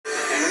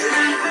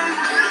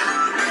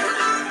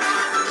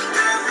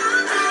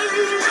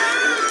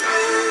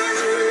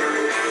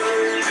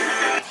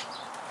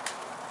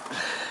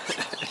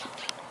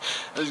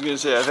was gonna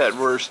say I've had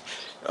worse.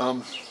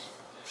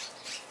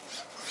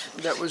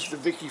 That was the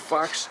Vicky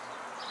Fox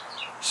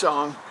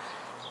song.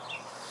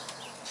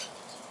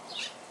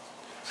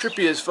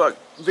 Trippy as fuck.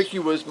 Vicky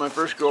was my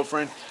first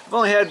girlfriend. I've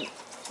only had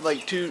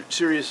like 2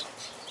 serious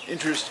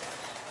interests,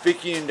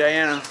 Vicky and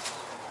Diana.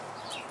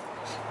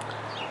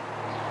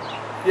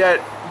 Yeah,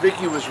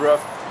 Vicky was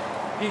rough.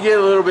 You get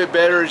a little bit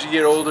better as you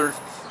get older,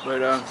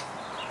 but oh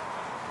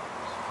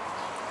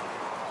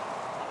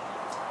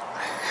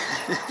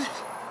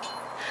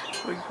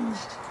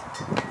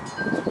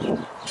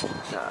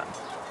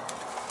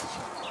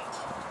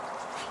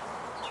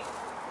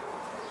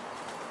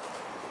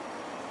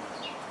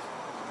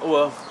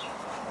well.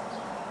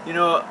 You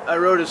know, I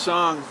wrote a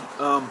song,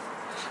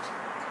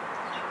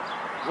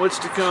 what's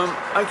to come,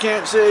 I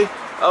can't say,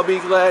 I'll be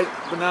glad,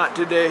 but not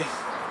today.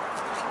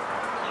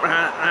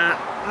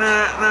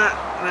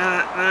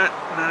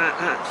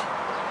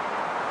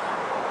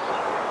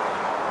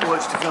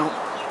 What's to come,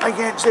 I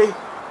can't say,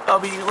 I'll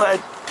be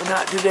glad, but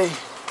not today.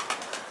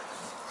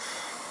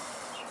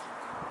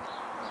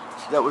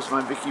 That was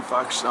my Vicky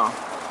Fox song.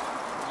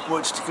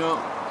 What's to come,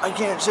 I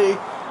can't say,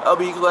 I'll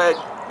be glad,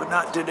 but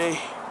not today.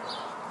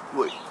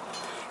 Wait.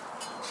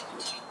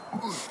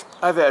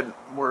 I've had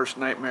worse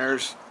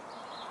nightmares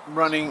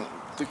running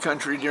the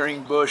country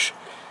during Bush.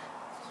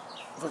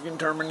 Fucking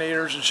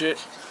Terminators and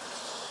shit.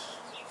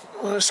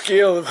 On a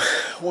scale of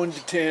 1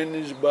 to 10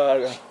 is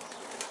about a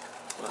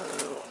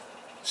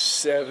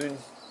 7.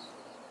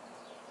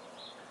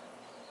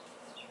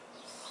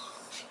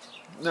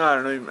 No,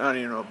 I don't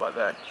even know about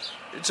that.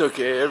 It's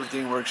okay,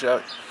 everything works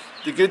out.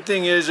 The good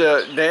thing is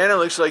Diana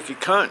looks like a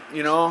cunt,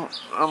 you know.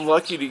 I'm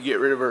lucky to get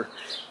rid of her.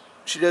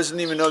 She doesn't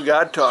even know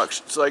God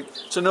talks. It's like,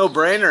 it's a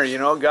no-brainer, you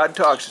know. God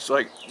talks. It's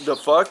like, the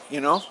fuck, you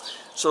know.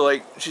 So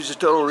like, she's a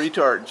total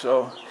retard.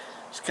 So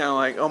it's kind of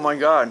like, oh my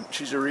God,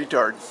 she's a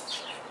retard.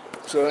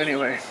 So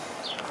anyway,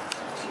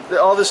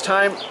 all this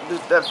time,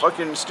 that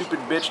fucking stupid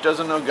bitch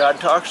doesn't know God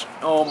talks.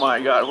 Oh my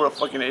God, what a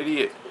fucking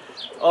idiot.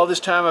 All this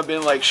time I've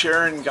been like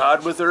sharing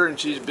God with her, and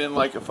she's been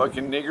like a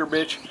fucking nigger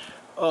bitch.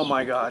 Oh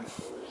my God.